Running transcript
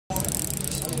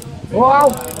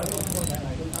Wow!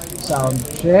 Sound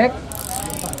check.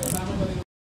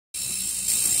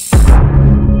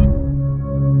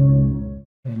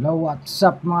 Hello, what's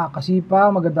up mga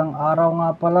kasipa? Magandang araw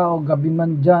nga pala o gabi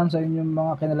man dyan sa inyong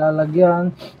mga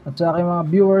kinalalagyan at sa aking mga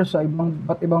viewers sa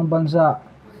ibang bansa.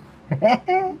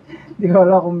 Di ko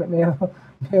alam kung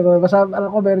basta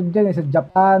alam ko meron dyan sa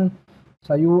Japan,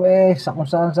 sa US, sa kung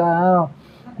saan ano.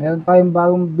 Meron tayong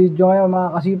bagong video ngayon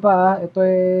mga kasipa. Ito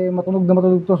ay matunog na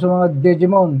matunog to sa mga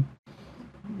Digimon.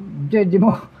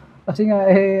 Kasi nga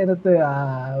ano to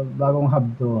bagong hub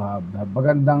to.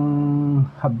 Magandang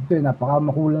hub to,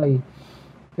 napakamakulay.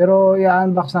 Pero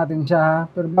i-unbox natin siya.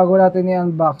 Pero bago natin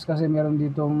i-unbox kasi meron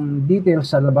ditong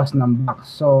details sa labas ng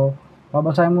box. So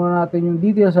babasahin muna natin yung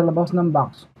details sa labas ng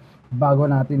box bago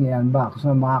natin i-unbox.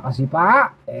 So mga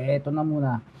kasipa, eto na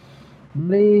muna.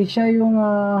 Bali siya yung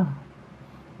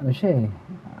ano siya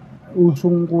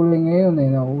usong kulay ngayon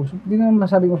usong, hindi naman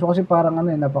masabing uso kasi parang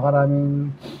napakaraming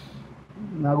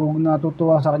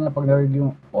natutuwa sa kanya pag narinig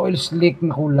yung oil slick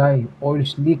na kulay. Oil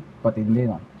slick, patindi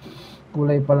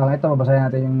kulay pa lang. Ito, babasahin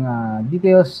natin yung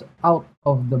details out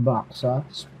of the box.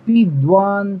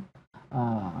 Speedone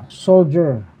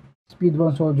Soldier.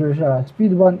 Speedone Soldier siya.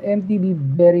 Speedone MTB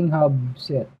bearing hub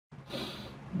set.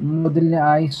 Model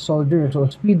niya ay Soldier. So,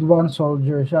 Speedone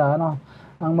Soldier siya.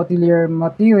 Ang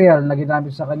material na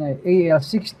ginamit sa kanya ay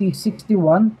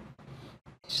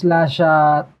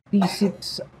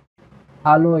AL6061/T6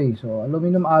 alloy. So,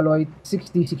 aluminum alloy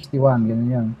 6061. Ganun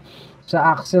yun.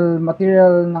 Sa axle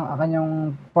material ng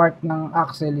kanyang part ng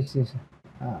axle is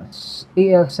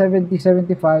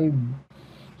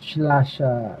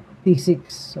AL7075/T6.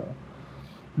 So,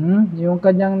 yung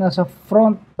kanyang nasa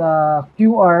front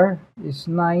QR is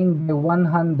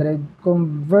 9/100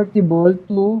 convertible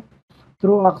to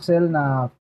true axle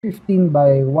na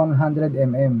 15/100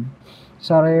 mm.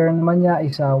 Sa rear naman niya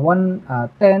is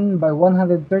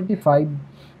 10/135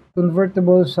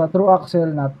 convertible sa true axle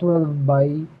na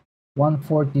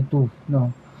 12/142.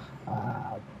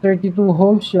 32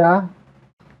 holes siya.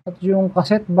 At yung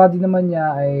cassette body naman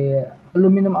niya ay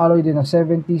aluminum alloy din na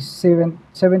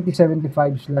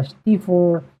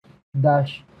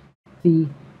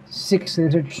 7075/T4-T6.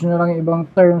 Research nyo lang yung ibang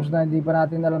terms na hindi pa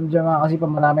natin alam dyan kasi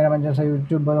marami naman dyan sa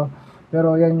YouTube.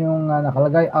 Pero yan yung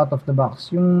nakalagay out of the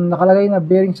box. Yung nakalagay na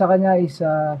bearing sa kanya is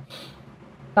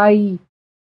may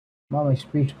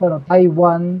space pa,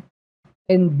 Taiwan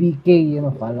NBK.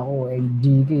 Kala ko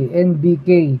NGK.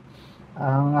 NBK.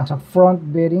 Ang sa front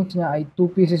bearings niya ay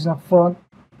 2 pieces na front.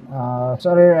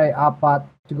 Sa rear ay 4.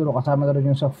 Siguro kasama na rin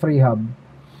yung sa free hub.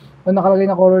 Ang nakalagay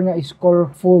na color niya is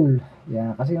colorful.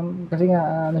 Yeah, kasi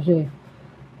nga siya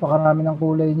pakarami ng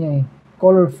kulay niya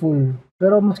colorful.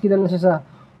 Pero mas kilala siya sa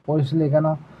oil slick.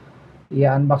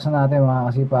 I-unbox na natin mga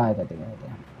kasipa. Ito, tingnan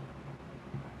natin.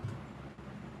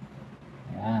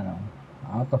 Ayan,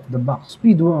 out of the box.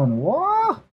 Speedone.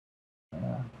 Wow!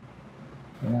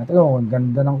 Tingnan natin. Ang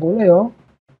ganda ng kulay,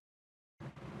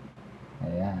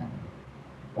 Ayan.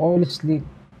 Oil slick.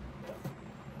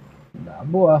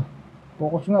 Labo,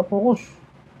 Focus nga, focus.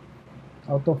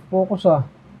 Out of focus,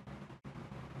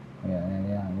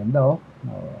 Ayan. Ganda,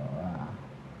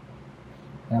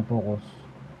 Ayan, focus.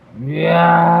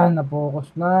 Yan,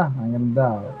 na-focus na. Ang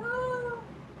ganda,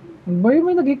 Ang bayo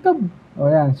may nag-ikab.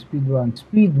 Ayan, Speedone.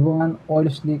 Speedone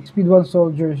oil slick. Speedone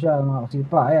Soldier siya, mga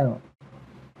kasipa. Ayan,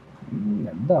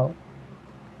 ganda,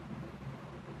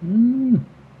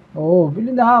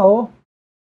 bilhin na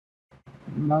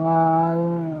mga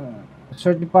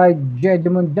certified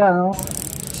Digimon dyan,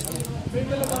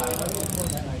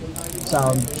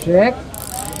 Sound check.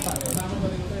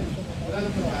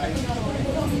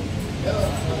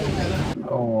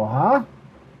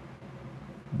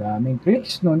 Daming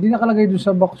clicks, Hindi nakalagay doon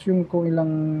sa box yung kung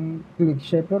ilang clicks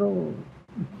siya, pero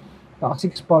baka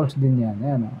 6 pulse din yan.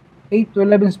 Ayan, 8 to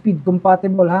 11 speed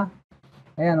compatible, Ayan,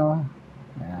 Ayan,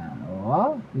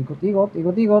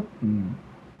 ikot-ikot.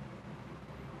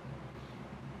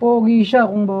 Pogi siya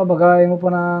kung babagay mo pa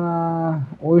ng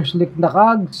oil slick na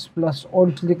cogs plus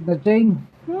oil slick na chain.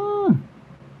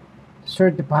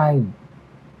 Certified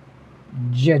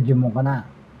Digimon ka na.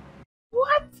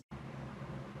 What?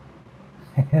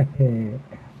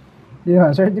 Di ba,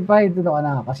 certified ito ka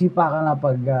na. Kasipa ka na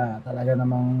pag talaga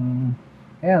namang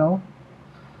ayan,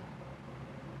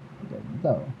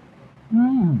 Ganda,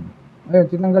 Ayun,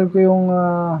 tinanggal ko yung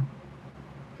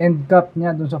end cap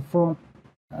niya dun sa front.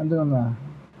 Andun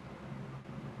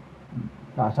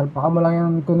sasalpakan mo lang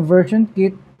yung conversion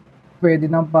kit. Pwede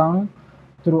nang pang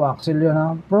true axle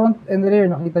yun, Front and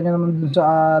rear, nakita nyo naman dun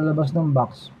sa labas ng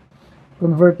box.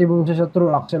 Convertible siya sa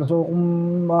true axle. So kung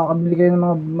makakabili kayo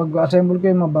ng mag-assemble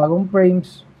kayo ng mga bagong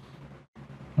frames,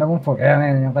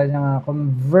 Ayan, yung kanyang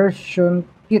conversion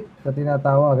kit na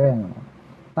tinatawag. Ayan.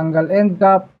 Tanggal end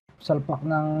cap, salpak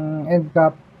ng end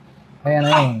cap. Ayan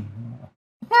na yun.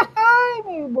 Ay,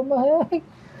 may bumahay.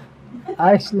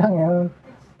 Ayos lang yun.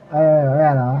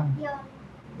 Ayan, oh.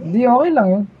 Hindi, okay lang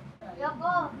yun.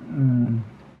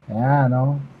 Ayan,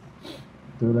 oh.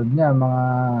 Tulad niya, mga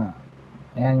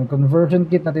ayan, conversion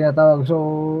kit na tinatawag. So,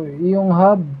 yung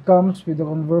hub comes with the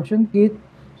conversion kit.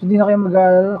 So, hindi na kayo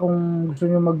mag-aalala kung gusto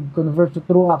nyo mag-convert to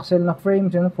true axle na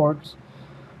frames and forks.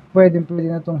 Pwede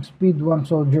na itong Speedone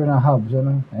Soldier na hub. So,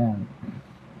 ayan.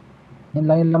 Yan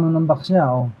lang yung laman ng box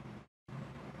niya, oh.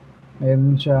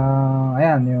 Meron siya,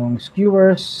 ayan, yung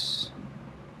skewers,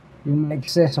 yung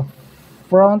excess of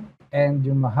front, and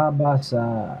yung mahaba sa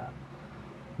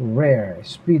rear.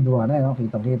 Speedone, ayan, oh.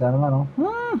 Kitang-kita naman, oh.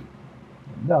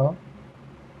 Ganda, oh.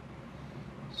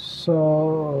 So,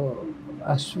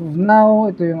 as of now,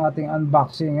 ito yung ating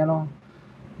unboxing, ano.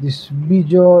 This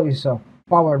video is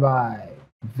powered by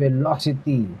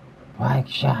Velocity Bike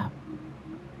Shop.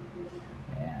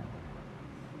 Ayan.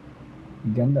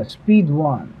 Ganda.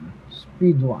 Speedone.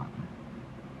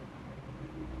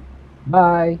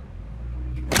 Bye.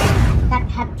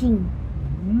 Kakating.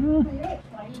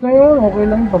 So yun, okay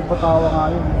lang yung pagpatawa nga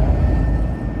yun.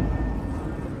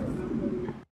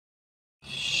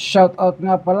 Shout out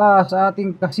nga pala sa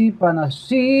ating kasipa na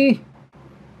si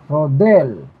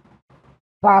Rodel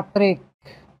Patrick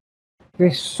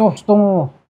Crisostomo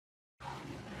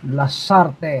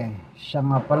Lasarte. Siya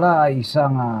nga pala ay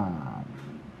isang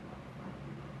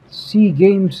SEA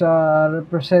Games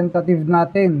representative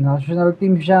natin. National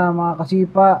team siya, mga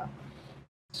kasipa,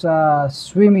 sa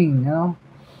swimming, you know?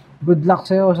 Good luck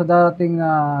sa'yo sa darating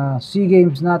na SEA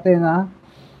Games natin, ha?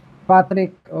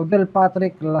 Odel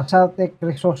Patrick Lasarte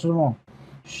Crisostomo.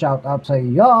 Shout out sa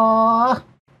iyo.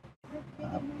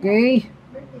 Okay.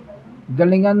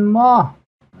 Galingan mo.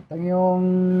 At ang yung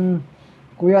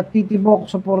Kuya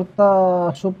TTbok,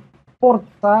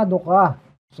 suportado ka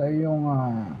sa iyong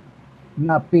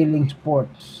napiling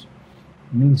sports.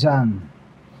 Minsan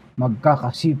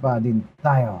magkakasipa din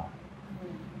tayo.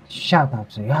 Shout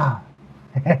out sa iyo.